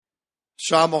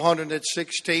Psalm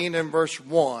 116 and verse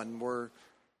 1, where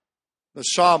the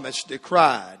psalmist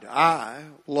decried, I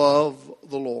love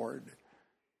the Lord.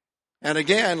 And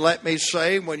again, let me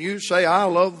say, when you say, I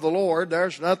love the Lord,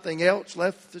 there's nothing else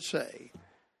left to say.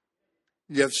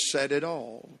 You've said it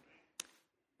all.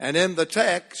 And in the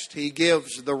text, he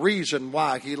gives the reason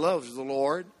why he loves the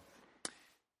Lord,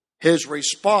 his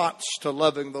response to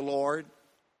loving the Lord,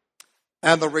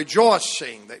 and the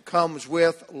rejoicing that comes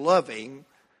with loving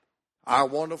our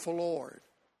wonderful Lord.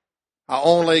 I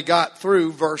only got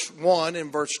through verse 1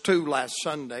 and verse 2 last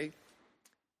Sunday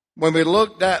when we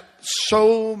looked at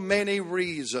so many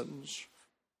reasons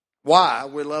why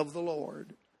we love the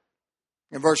Lord.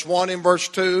 In verse 1 and verse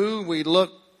 2, we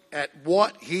looked at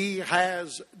what he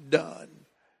has done.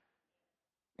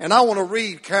 And I want to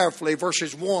read carefully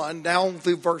verses 1 down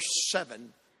through verse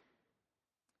 7.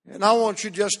 And I want you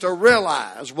just to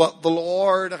realize what the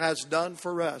Lord has done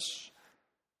for us.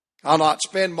 I'll not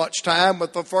spend much time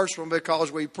with the first one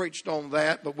because we preached on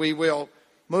that, but we will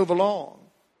move along.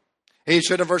 He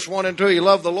said in verse 1 and 2, he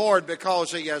loved the Lord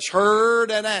because he has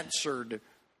heard and answered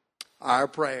our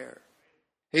prayer.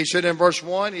 He said in verse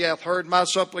 1, he hath heard my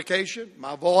supplication,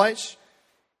 my voice.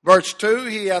 Verse 2,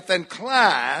 he hath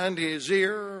inclined his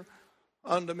ear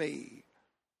unto me.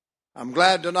 I'm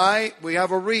glad tonight we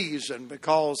have a reason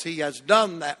because he has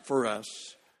done that for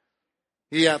us.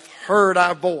 He hath heard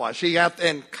our voice. He hath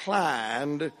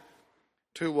inclined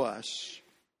to us.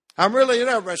 I'm really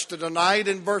interested tonight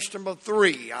in verse number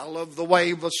 3. I love the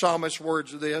way the psalmist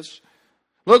words this.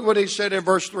 Look what he said in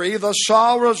verse 3. The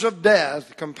sorrows of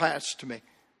death compassed me.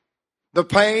 The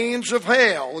pains of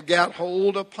hell got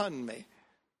hold upon me.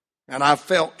 And I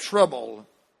felt trouble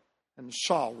and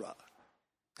sorrow.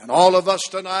 And all of us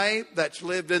tonight that's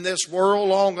lived in this world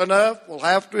long enough will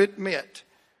have to admit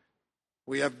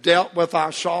we have dealt with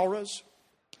our sorrows.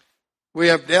 We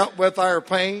have dealt with our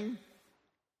pain.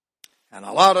 And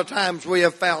a lot of times we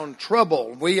have found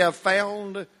trouble. We have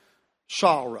found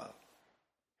sorrow.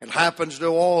 It happens to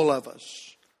all of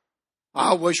us.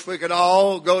 I wish we could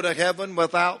all go to heaven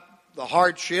without the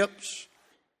hardships,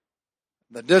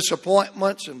 the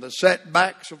disappointments, and the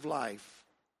setbacks of life.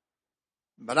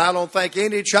 But I don't think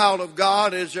any child of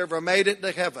God has ever made it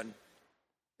to heaven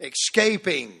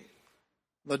escaping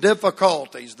the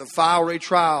difficulties, the fiery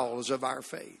trials of our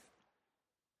faith.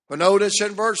 But notice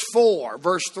in verse 4,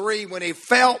 verse 3, when he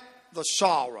felt the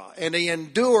sorrow and he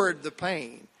endured the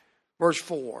pain, verse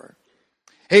 4,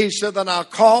 he said, then I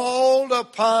called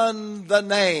upon the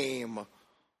name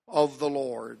of the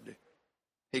Lord.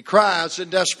 He cries in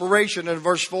desperation in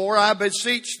verse 4, I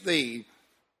beseech thee,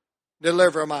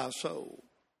 deliver my soul.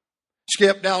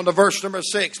 Skip down to verse number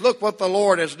 6. Look what the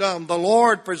Lord has done. The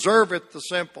Lord preserveth the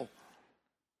simple.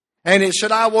 And he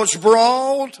said, I was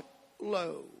brought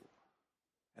low.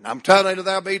 And I'm telling you,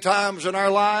 there'll be times in our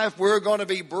life we're going to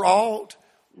be brought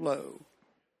low.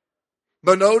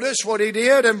 But notice what he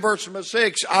did in verse number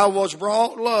 6. I was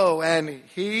brought low and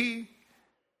he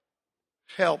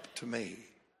helped me.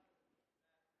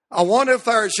 I wonder if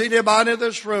there's anybody in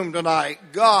this room tonight,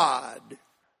 God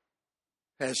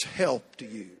has helped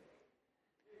you.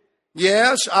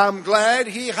 Yes, I'm glad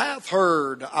he hath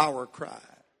heard our cry.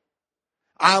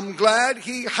 I'm glad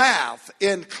he hath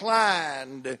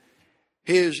inclined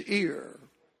his ear.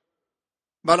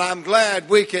 But I'm glad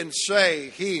we can say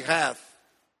he hath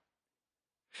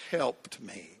helped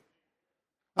me.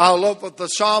 I love what the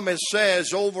psalmist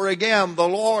says over again. The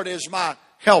Lord is my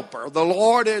helper. The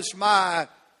Lord is my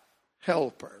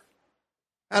helper.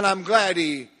 And I'm glad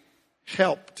he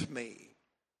helped me.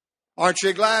 Aren't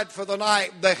you glad for the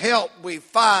night the help we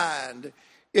find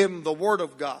in the Word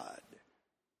of God,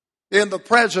 in the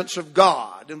presence of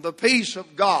God, in the peace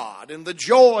of God, in the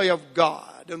joy of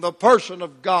God, in the person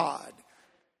of God.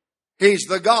 He's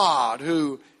the God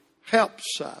who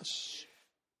helps us.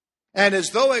 And as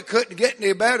though it couldn't get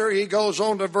any better, he goes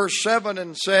on to verse 7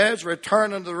 and says,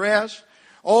 return unto the rest.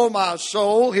 O my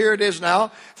soul, here it is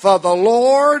now, for the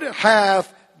Lord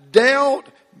hath dealt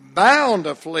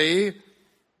bountifully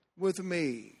with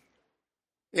me.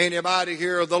 Anybody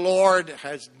here, the Lord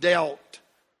has dealt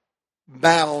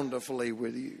bountifully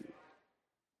with you.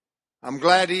 I'm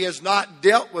glad he has not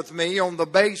dealt with me on the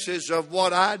basis of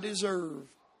what I deserve.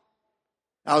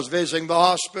 I was visiting the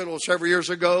hospital several years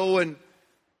ago, and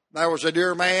there was a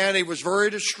dear man. He was very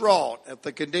distraught at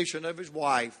the condition of his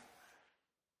wife.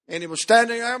 And he was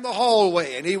standing there in the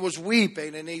hallway, and he was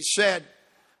weeping, and he said,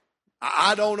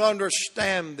 I don't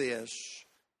understand this.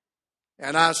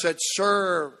 And I said,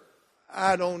 sir,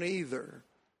 I don't either.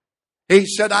 He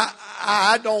said,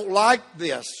 I don't like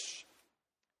this.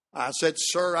 I said,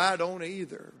 sir, I don't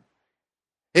either.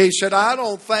 He said, I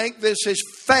don't think this is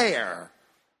fair.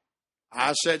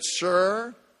 I said,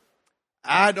 sir,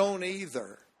 I don't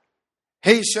either.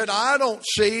 He said, I don't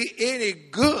see any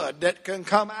good that can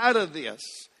come out of this.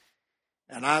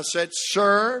 And I said,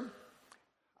 sir,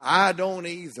 I don't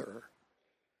either.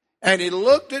 And he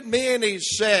looked at me and he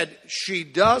said, she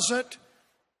doesn't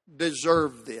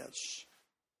deserve this.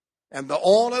 And the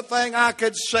only thing I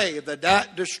could say to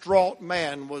that distraught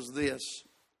man was this: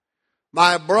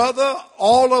 my brother,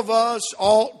 all of us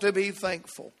ought to be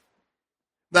thankful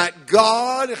that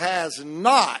God has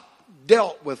not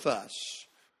dealt with us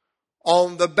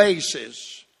on the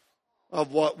basis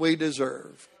of what we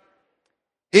deserve.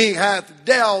 He hath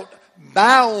dealt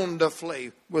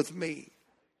bountifully with me.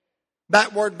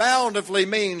 That word bountifully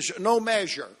means no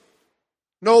measure,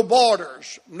 no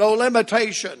borders, no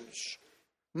limitations,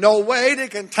 no way to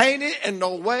contain it and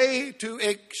no way to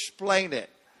explain it.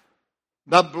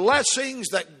 The blessings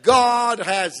that God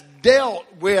has dealt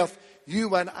with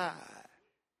you and I.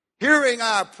 Hearing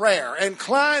our prayer,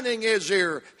 inclining his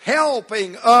ear,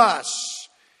 helping us,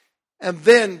 and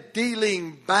then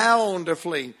dealing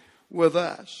bountifully with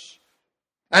us.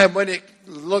 And when it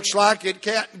looks like it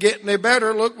can't get any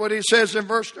better, look what he says in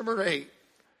verse number 8.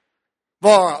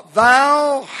 For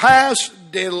thou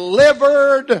hast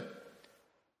delivered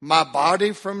my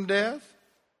body from death.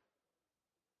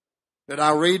 Did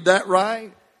I read that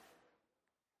right?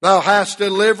 Thou hast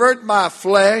delivered my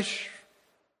flesh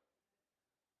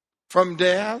from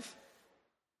death.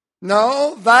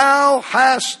 No, thou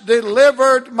hast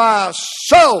delivered my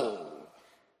soul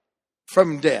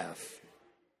from death.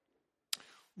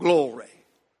 Glory.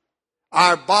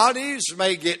 Our bodies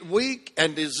may get weak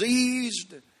and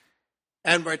diseased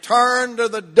and return to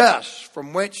the dust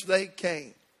from which they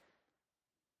came.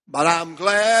 But I'm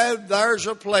glad there's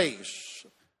a place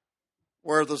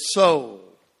where the soul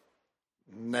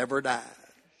never dies.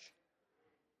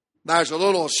 There's a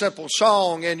little simple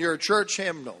song in your church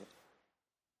hymnal.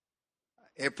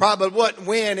 It probably wouldn't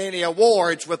win any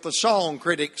awards with the song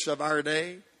critics of our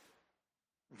day.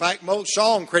 In fact, most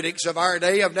song critics of our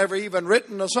day have never even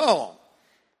written a song.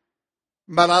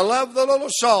 But I love the little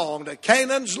song, to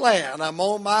Canaan's land I'm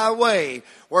on my way,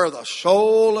 where the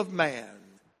soul of man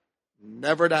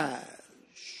never dies.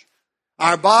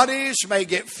 Our bodies may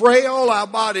get frail, our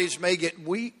bodies may get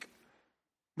weak.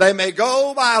 They may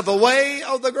go by the way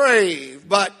of the grave,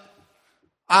 but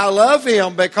I love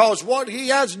him because what he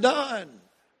has done.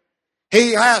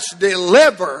 He has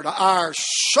delivered our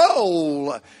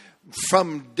soul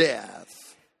from death.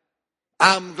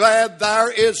 I'm glad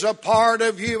there is a part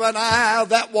of you and I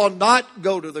that will not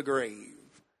go to the grave.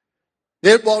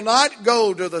 It will not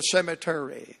go to the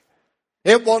cemetery.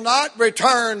 It will not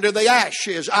return to the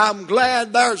ashes. I'm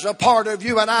glad there's a part of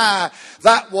you and I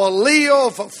that will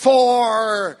live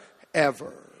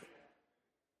forever.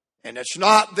 And it's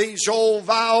not these old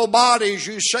vile bodies.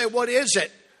 You say, what is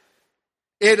it?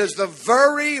 It is the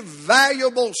very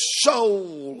valuable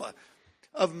soul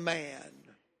of man.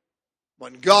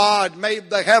 When God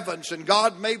made the heavens and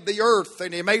God made the earth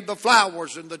and he made the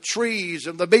flowers and the trees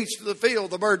and the beasts of the field,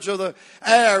 the birds of the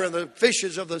air and the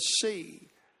fishes of the sea,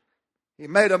 he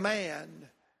made a man.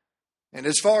 And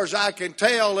as far as I can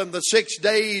tell, in the 6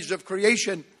 days of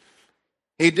creation,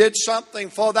 he did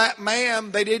something for that man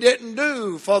that he didn't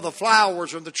do for the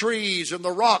flowers and the trees and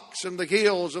the rocks and the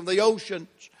hills and the oceans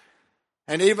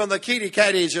and even the kitty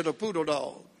catties and the poodle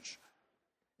dogs.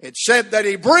 It said that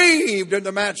he breathed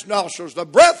into man's nostrils the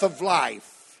breath of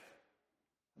life.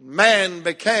 Man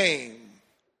became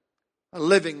a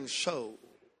living soul.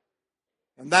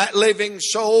 And that living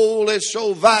soul is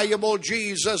so valuable,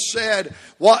 Jesus said,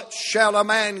 what shall a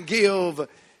man give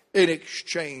in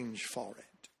exchange for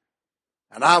it?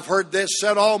 And I've heard this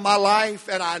said all my life,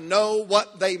 and I know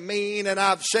what they mean, and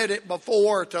I've said it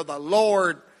before till the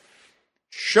Lord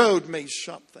showed me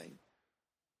something.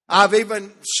 I've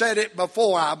even said it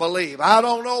before, I believe. I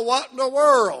don't know what in the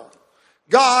world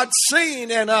God's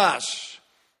seen in us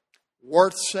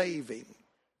worth saving.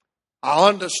 I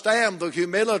understand the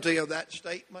humility of that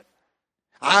statement.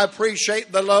 I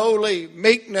appreciate the lowly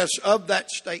meekness of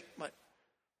that statement.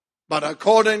 But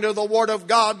according to the Word of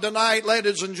God tonight,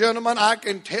 ladies and gentlemen, I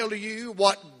can tell you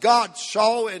what God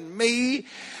saw in me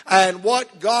and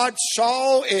what God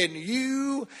saw in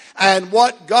you and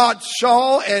what God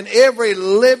saw in every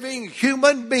living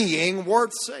human being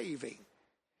worth saving.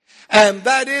 And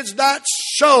that is that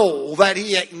soul that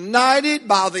He ignited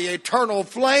by the eternal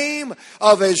flame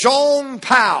of His own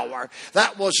power,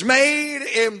 that was made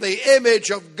in the image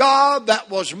of God, that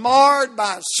was marred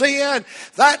by sin.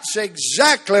 That's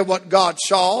exactly what God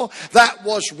saw that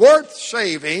was worth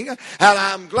saving. And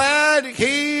I'm glad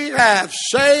He hath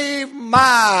saved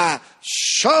my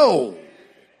soul.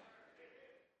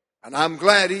 And I'm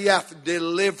glad He hath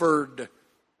delivered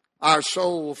our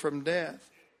soul from death.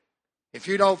 If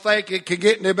you don't think it could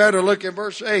get any better, look at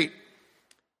verse 8.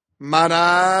 Mine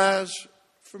eyes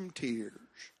from tears.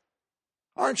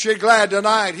 Aren't you glad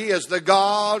tonight He is the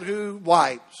God who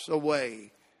wipes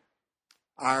away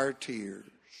our tears?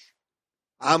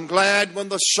 I'm glad when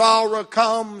the sorrow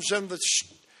comes and the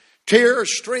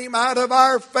tears stream out of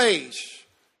our face.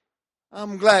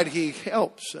 I'm glad He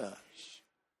helps us.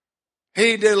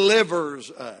 He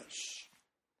delivers us.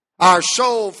 Our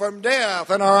soul from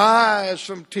death and our eyes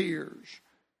from tears.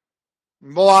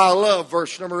 Boy, I love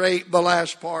verse number 8, the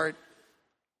last part.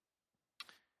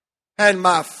 And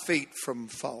my feet from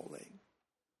falling.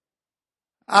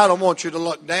 I don't want you to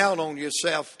look down on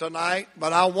yourself tonight,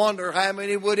 but I wonder how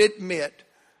many would admit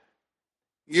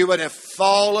you would have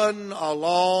fallen a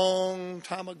long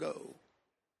time ago.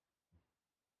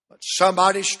 But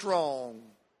somebody strong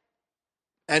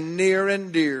and near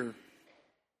and dear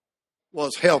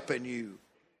was helping you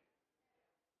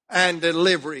and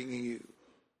delivering you.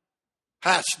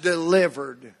 Has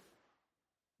delivered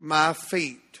my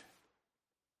feet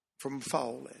from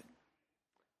falling.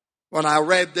 When I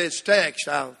read this text,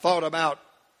 I thought about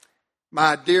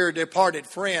my dear departed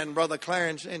friend, Brother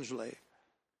Clarence Inslee.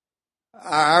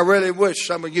 I really wish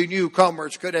some of you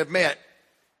newcomers could have met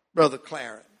Brother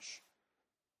Clarence.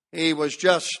 He was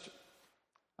just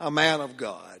a man of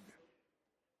God.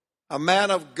 A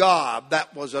man of God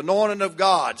that was anointed of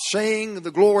God, sing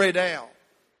the glory down.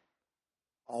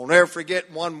 I'll never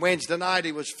forget one Wednesday night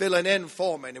he was filling in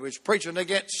for me and he was preaching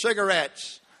against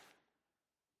cigarettes.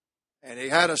 And he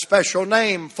had a special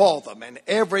name for them. And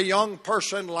every young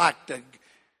person like to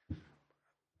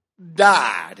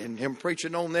died in him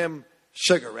preaching on them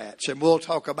cigarettes. And we'll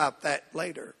talk about that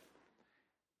later.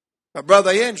 But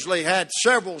Brother Inslee had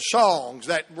several songs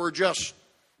that were just,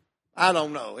 I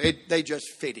don't know, they just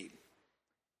fit him.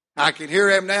 I can hear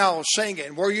him now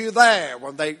singing, "Were you there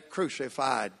when they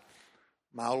crucified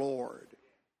my Lord?"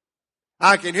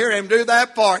 I can hear him do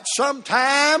that part.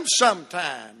 Sometimes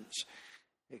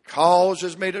it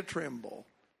causes me to tremble.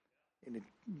 And he'd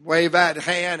wave that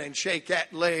hand and shake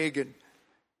that leg, and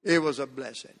it was a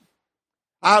blessing.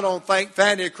 I don't think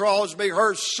Fanny Crosby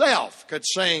herself could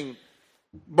sing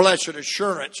 "Blessed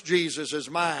Assurance, Jesus is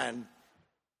Mine"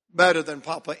 better than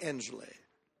Papa Inslee.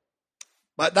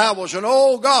 But that was an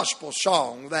old gospel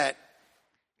song that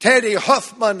Teddy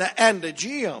Huffman and the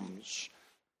Gems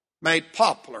made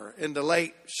popular in the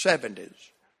late 70s.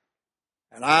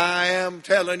 And I am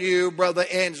telling you, Brother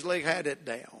Inslee had it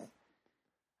down.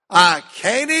 I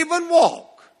can't even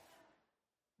walk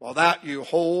without you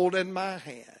holding my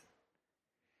hand.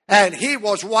 And he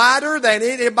was wider than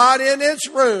anybody in this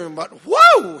room. But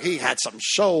whoa, he had some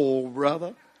soul,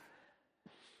 brother.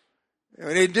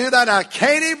 When he'd do that, I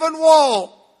can't even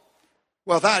walk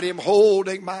without him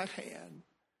holding my hand.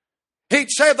 He'd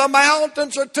say the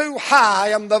mountains are too high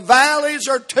and the valleys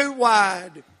are too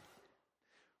wide.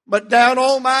 But down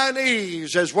on my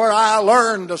knees is where I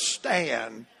learned to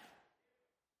stand.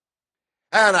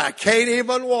 And I can't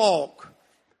even walk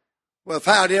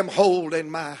without him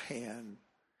holding my hand.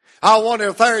 I wonder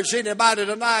if there's anybody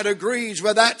tonight agrees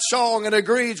with that song and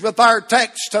agrees with our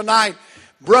text tonight.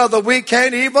 Brother, we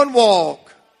can't even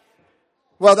walk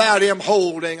without him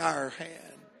holding our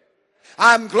hand.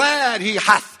 I'm glad he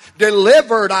hath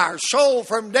delivered our soul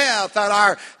from death and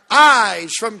our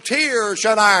eyes from tears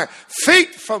and our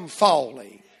feet from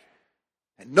falling.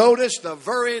 And notice the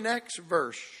very next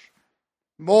verse.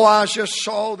 Boy, I just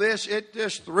saw this. It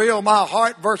just thrilled my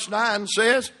heart. Verse 9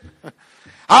 says,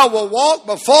 "I will walk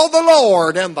before the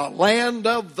Lord in the land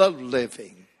of the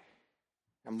living."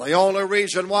 And the only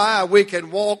reason why we can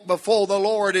walk before the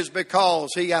Lord is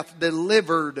because he hath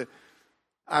delivered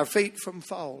our feet from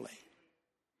falling.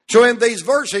 So in these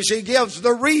verses, he gives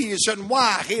the reason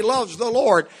why he loves the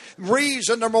Lord.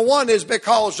 Reason number one is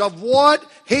because of what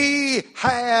he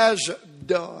has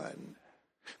done.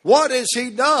 What has he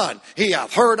done? He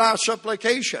hath heard our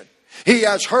supplication. He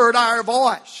has heard our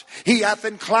voice. He hath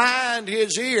inclined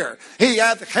his ear. He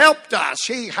hath helped us.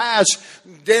 He has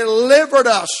delivered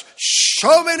us.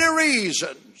 So many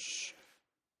reasons.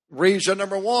 Reason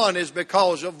number one is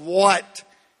because of what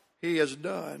he has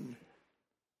done.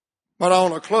 But I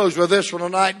want to close with this one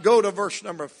tonight. Go to verse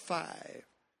number 5.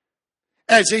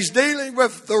 as he's dealing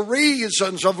with the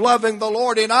reasons of loving the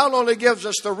Lord, he not only gives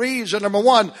us the reason, number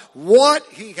one, what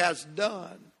he has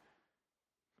done.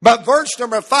 But verse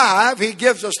number 5, he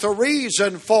gives us the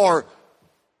reason for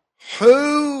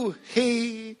who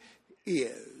he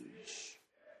is.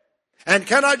 And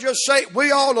can I just say,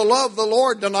 we ought to love the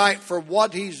Lord tonight for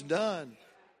what he's done.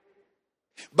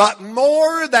 But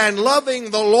more than loving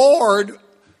the Lord,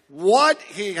 what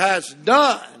he has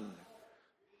done,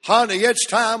 honey, it's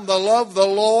time to love the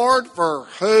Lord for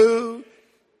who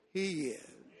he is.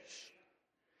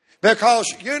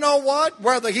 Because you know what?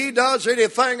 Whether he does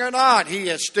anything or not, he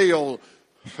is still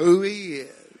who he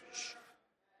is.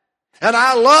 And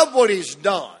I love what he's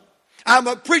done. I'm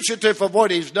appreciative of what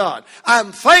he's done.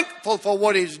 I'm thankful for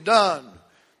what he's done.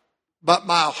 But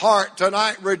my heart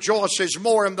tonight rejoices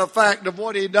more in the fact of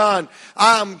what he's done.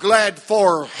 I'm glad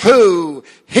for who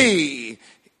he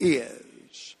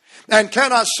is. And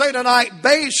can I say tonight,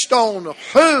 based on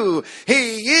who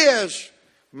he is,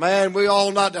 man, we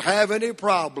ought not to have any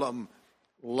problem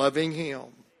loving him.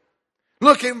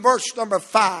 Look in verse number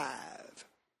 5.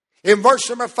 In verse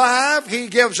number 5, he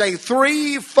gives a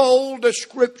threefold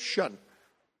description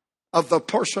of the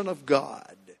person of God.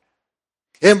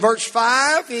 In verse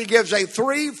 5, he gives a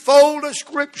threefold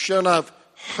description of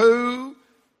who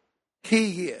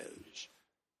he is.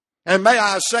 And may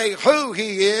I say, who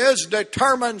he is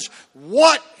determines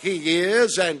what he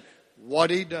is and what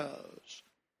he does.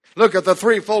 Look at the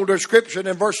threefold description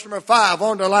in verse number 5.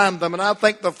 Underline them, and I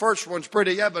think the first one's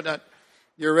pretty evident.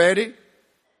 You ready?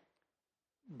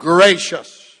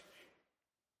 Gracious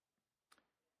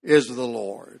is the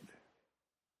Lord.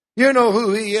 You know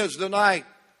who he is tonight?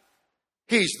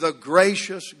 He's the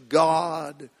gracious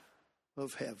God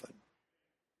of heaven.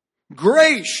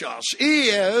 Gracious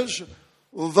is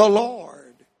the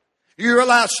Lord. You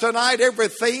realize tonight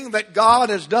everything that God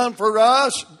has done for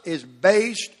us is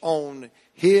based on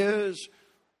his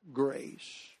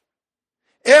grace.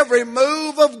 Every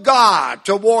move of God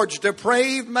towards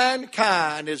depraved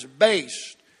mankind is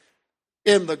based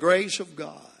in the grace of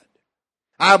God.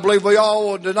 I believe we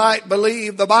all tonight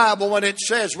believe the Bible when it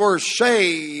says we're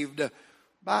saved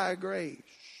by grace.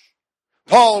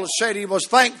 Paul said he was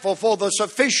thankful for the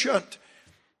sufficient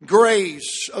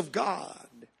grace of God.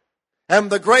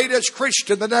 And the greatest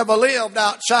Christian that ever lived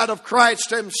outside of Christ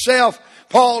himself,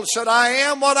 Paul said, I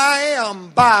am what I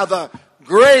am by the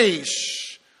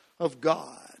grace of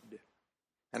God.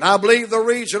 And I believe the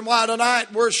reason why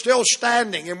tonight we're still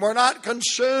standing and we're not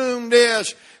consumed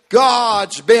is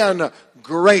God's been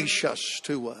gracious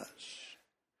to us.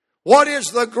 What is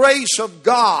the grace of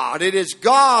God? It is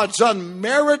God's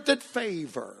unmerited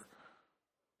favor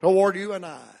toward you and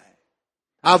I.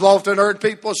 I've often heard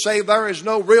people say there is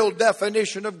no real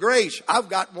definition of grace. I've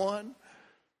got one.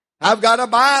 I've got a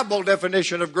Bible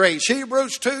definition of grace.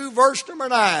 Hebrews 2 verse number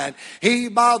 9. He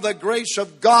by the grace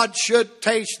of God should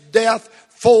taste death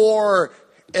for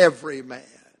every man.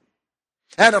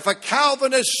 And if a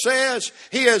Calvinist says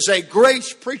he is a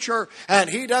grace preacher and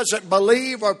he doesn't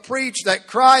believe or preach that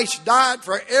Christ died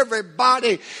for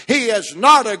everybody, he is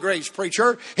not a grace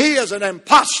preacher. He is an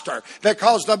imposter,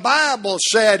 because the Bible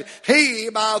said he,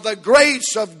 by the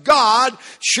grace of God,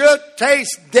 should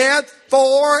taste death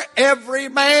for every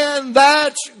man.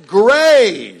 That's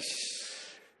grace.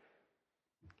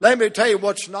 Let me tell you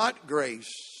what's not grace.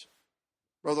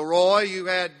 Brother Roy, you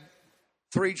had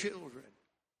 3 children.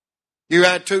 You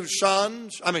had 2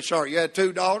 you had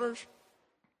 2 daughters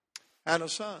and a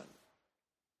son.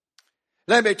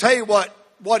 Let me tell you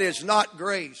what is not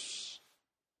grace.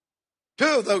 2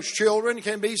 of those children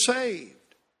can be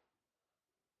saved,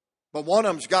 but one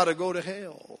of them's got to go to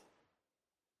hell.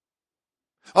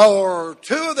 Or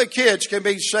 2 of the kids can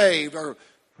be saved, or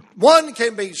one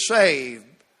can be saved,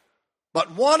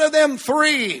 but one of them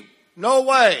 3, no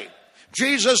way.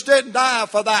 Jesus didn't die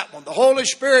for that one. The Holy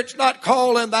Spirit's not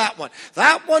calling that one.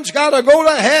 That one's got to go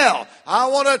to hell. I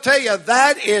want to tell you,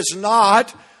 that is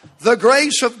not the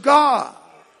grace of God.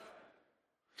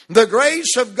 The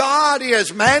grace of God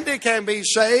is Mandy can be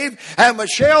saved, and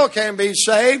Michelle can be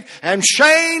saved, and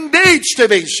Shane needs to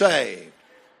be saved.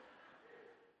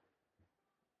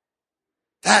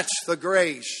 That's the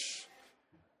grace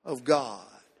of God.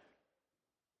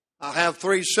 I have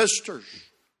 3 sisters.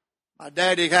 My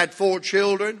daddy had 4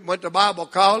 children, went to Bible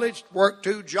college, worked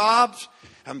 2 jobs,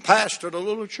 and pastored a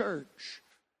little church.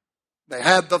 They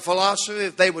had the philosophy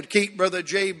if they would keep Brother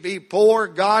J.B. poor,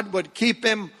 God would keep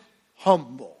him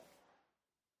humble.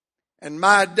 And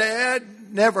my dad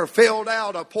never filled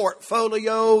out a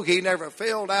portfolio. He never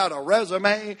filled out a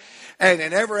resume. And he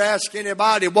never asked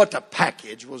anybody what the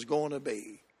package was going to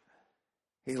be.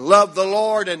 He loved the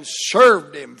Lord and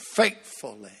served Him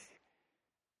faithfully.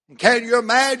 And can you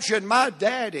imagine my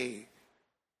daddy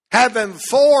having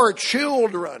 4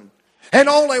 children and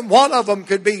only one of them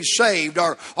could be saved,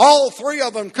 or all 3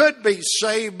 of them could be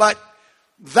saved, but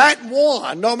that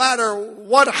one, no matter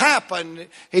what happened,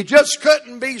 he just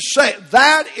couldn't be saved.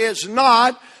 That is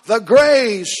not the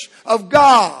grace of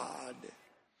God.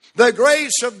 The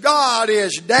grace of God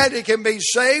is Daddy can be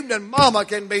saved and Mama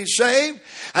can be saved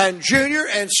and Junior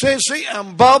and Sissy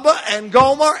and Bubba and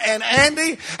Gomer and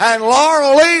Andy and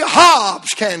Laura Lee Hobbs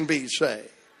can be saved.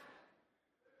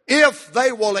 If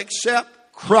they will accept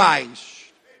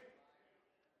Christ.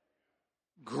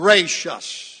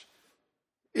 Gracious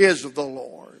is the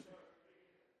Lord.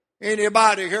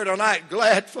 Anybody here tonight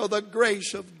glad for the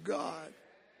grace of God?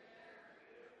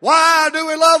 Why do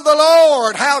we love the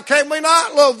Lord? How can we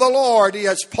not love the Lord? He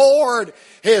has poured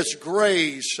His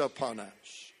grace upon us.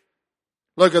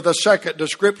 Look at the second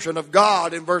description of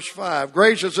God in verse 5.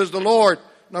 Gracious is the Lord.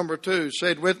 Number 2,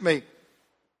 say it with me.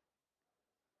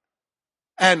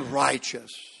 And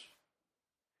righteous.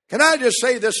 Can I just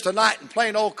say this tonight in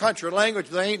plain old country language?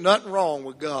 There ain't nothing wrong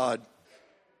with God.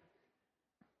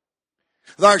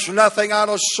 There's nothing out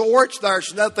of sorts.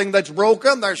 There's nothing that's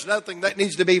broken. There's nothing that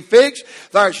needs to be fixed.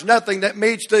 There's nothing that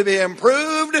needs to be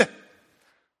improved.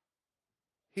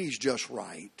 He's just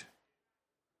right.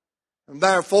 And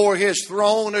therefore His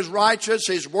throne is righteous.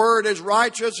 His word is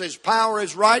righteous. His power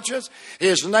is righteous.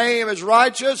 His name is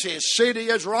righteous. His city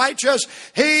is righteous.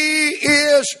 He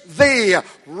is the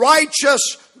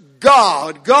righteous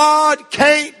God. God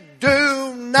can't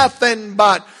do nothing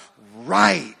but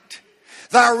right.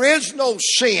 There is no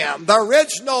sin. There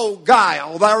is no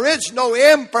guile. There is no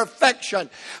imperfection.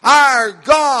 Our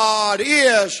God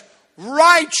is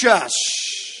righteous.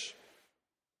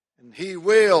 And He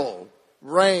will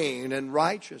reign in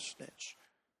righteousness.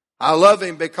 I love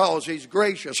Him because He's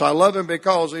gracious. I love Him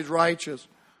because He's righteous.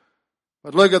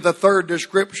 But look at the third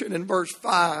description in verse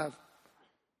 5.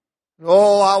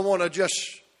 Oh, I want to just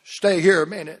stay here a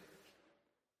minute.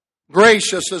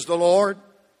 Gracious is the Lord,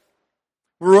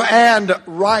 and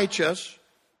righteous,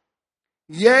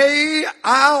 yea,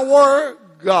 our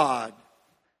God.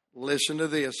 Listen to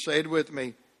this, say it with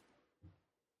me.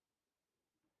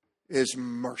 Is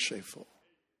merciful.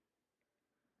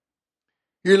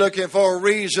 You're looking for a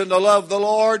reason to love the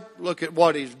Lord? Look at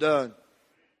what He's done.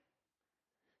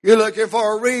 You're looking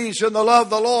for a reason to love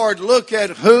the Lord? Look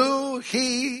at who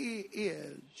He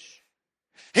is.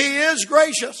 He is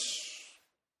gracious.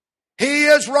 He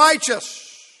is righteous.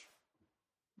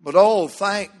 But oh,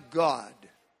 thank God,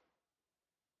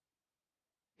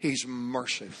 He's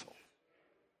merciful.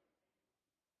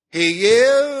 He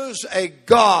is a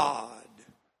God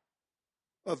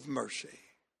of mercy.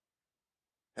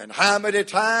 And how many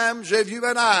times have you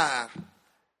and I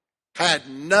had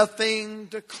nothing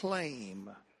to claim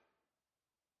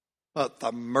but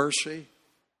the mercy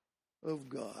of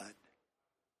God?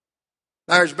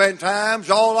 There's been times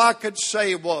all I could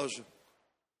say was,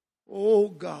 oh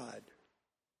God,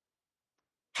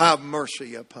 have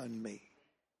mercy upon me.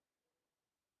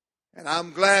 And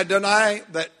I'm glad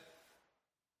tonight that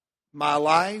my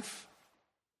life,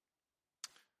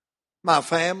 my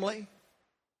family,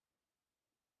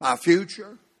 my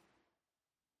future,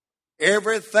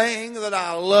 everything that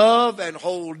I love and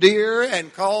hold dear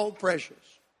and call precious,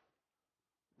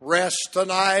 rests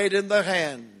tonight in the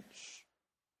hands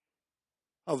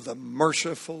of the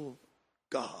merciful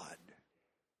God.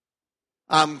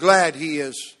 I'm glad He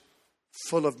is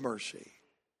full of mercy.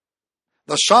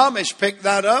 The psalmist picked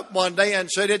that up one day and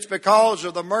said, it's because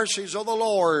of the mercies of the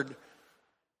Lord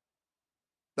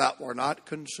that we're not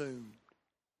consumed.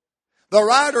 The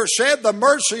writer said the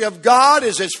mercy of God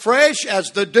is as fresh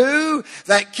as the dew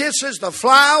that kisses the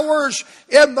flowers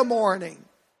in the morning.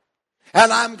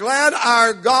 And I'm glad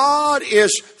our God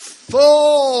is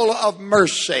full of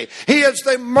mercy. He is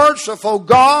the merciful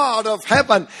God of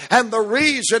heaven. And the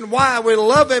reason why we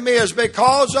love Him is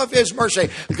because of His mercy.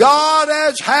 God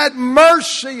has had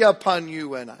mercy upon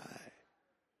you and I.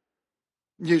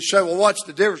 You say, well, what's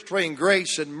the difference between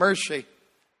grace and mercy?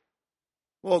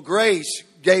 Well, grace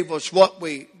gave us what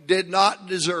we did not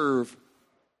deserve,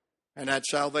 and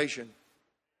that's salvation.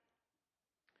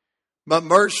 But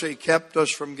mercy kept us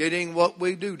from getting what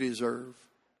we do deserve,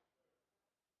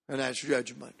 and that's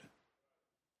judgment.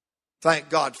 Thank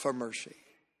God for mercy.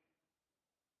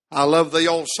 I love the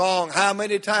old song, how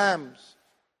many times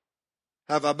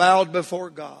have I bowed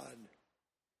before God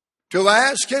to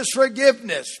ask His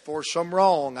forgiveness for some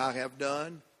wrong I have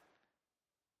done?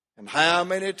 And how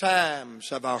many times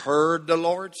have I heard the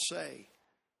Lord say,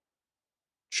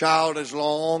 child, as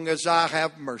long as I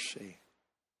have mercy,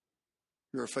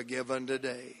 You're forgiven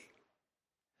today.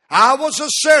 I was a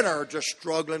sinner just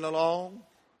struggling along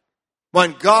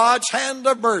when God's hand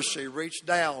of mercy reached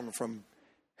down from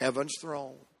heaven's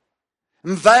throne.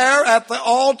 And there at the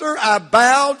altar I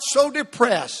bowed so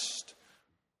depressed.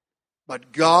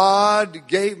 But God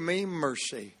gave me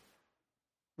mercy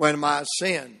when my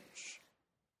sins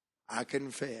I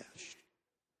confessed.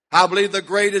 I believe the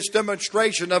greatest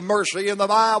demonstration of mercy in the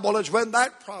Bible is when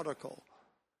that prodigal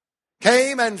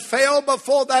came and fell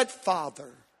before that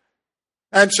father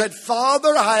and said,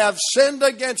 Father, I have sinned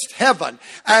against heaven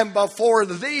and before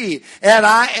thee, and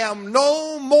I am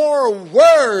no more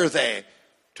worthy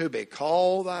to be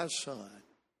called thy son.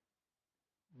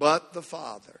 But the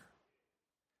father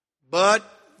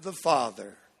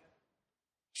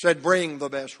said, bring the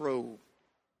best robe,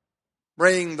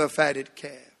 bring the fatted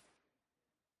calf,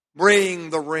 bring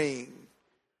the ring,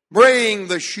 bring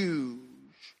the shoes.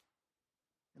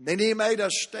 And then he made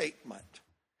a statement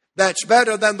that's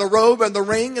better than the robe and the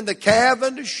ring and the calf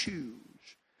and the shoes.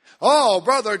 Oh,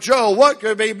 Brother Joe, what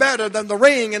could be better than the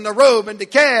ring and the robe and the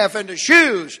calf and the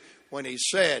shoes? When he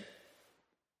said,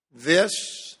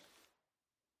 this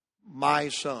my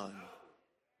son.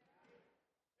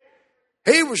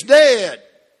 He was dead,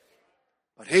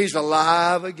 but he's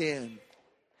alive again.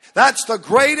 That's the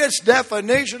greatest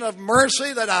definition of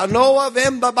mercy that I know of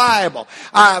in the Bible.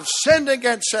 I've sinned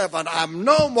against heaven. I'm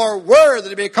no more worthy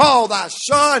to be called thy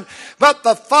son, but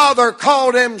the Father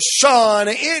called him son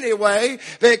anyway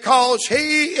because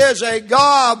he is a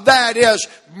God that is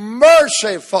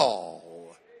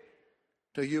merciful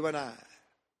to you and I.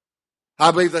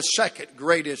 I believe the second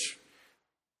greatest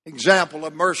example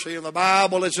of mercy in the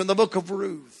Bible is in the book of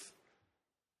Ruth.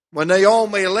 When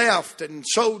Naomi left and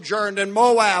sojourned in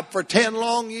Moab for 10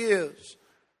 long years.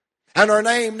 And her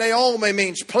name Naomi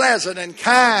means pleasant and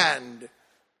kind.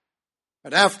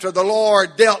 And after the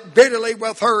Lord dealt bitterly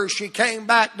with her, she came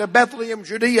back to Bethlehem,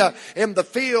 Judea in the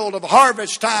field of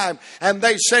harvest time. And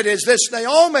they said, is this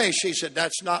Naomi? She said,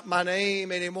 that's not my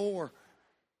name anymore.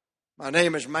 My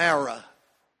name is Mara.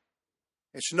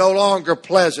 It's no longer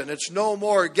pleasant. It's no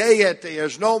more gaiety.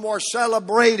 There's no more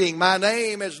celebrating. My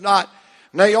name is not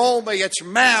Naomi, it's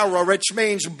Mara, which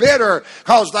means bitter,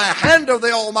 because the hand of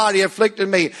the Almighty afflicted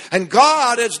me. And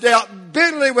God has dealt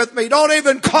bitterly with me. Don't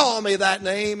even call me that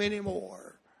name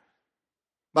anymore.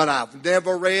 But I've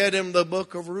never read in the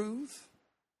book of Ruth.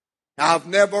 I've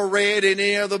never read in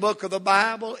any of the book of the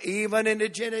Bible, even in the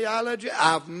genealogy.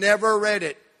 I've never read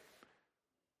it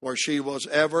where she was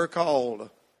ever called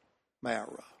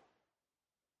Mara.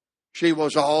 She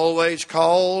was always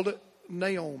called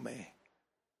Naomi,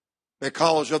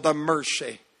 because of the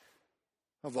mercy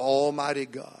of Almighty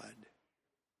God.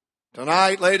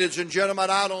 Tonight, ladies and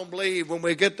gentlemen, I don't believe when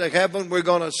we get to heaven we're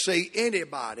going to see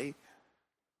anybody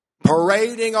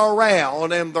parading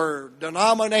around in their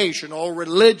denominational,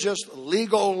 religious,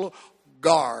 legal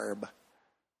garb,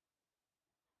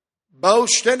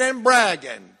 boasting and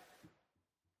bragging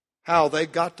how they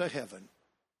got to heaven.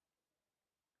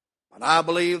 But I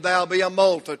believe there'll be a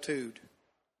multitude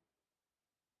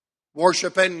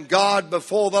worshiping God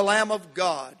before the Lamb of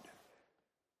God.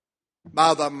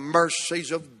 By the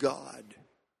mercies of God,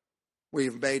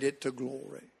 we've made it to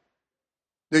glory.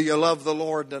 Do you love the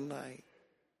Lord tonight?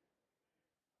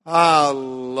 I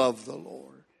love the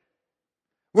Lord.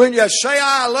 When you say,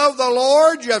 I love the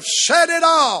Lord, you've said it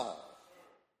all.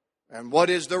 And what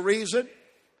is the reason?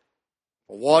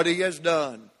 What He has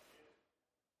done.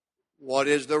 What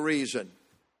is the reason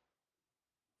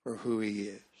for who He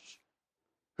is?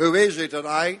 Who is He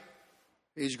tonight?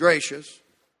 He's gracious.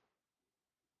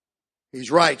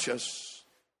 He's righteous.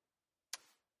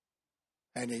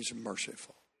 And He's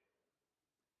merciful.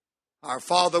 Our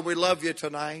Father, we love You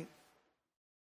tonight.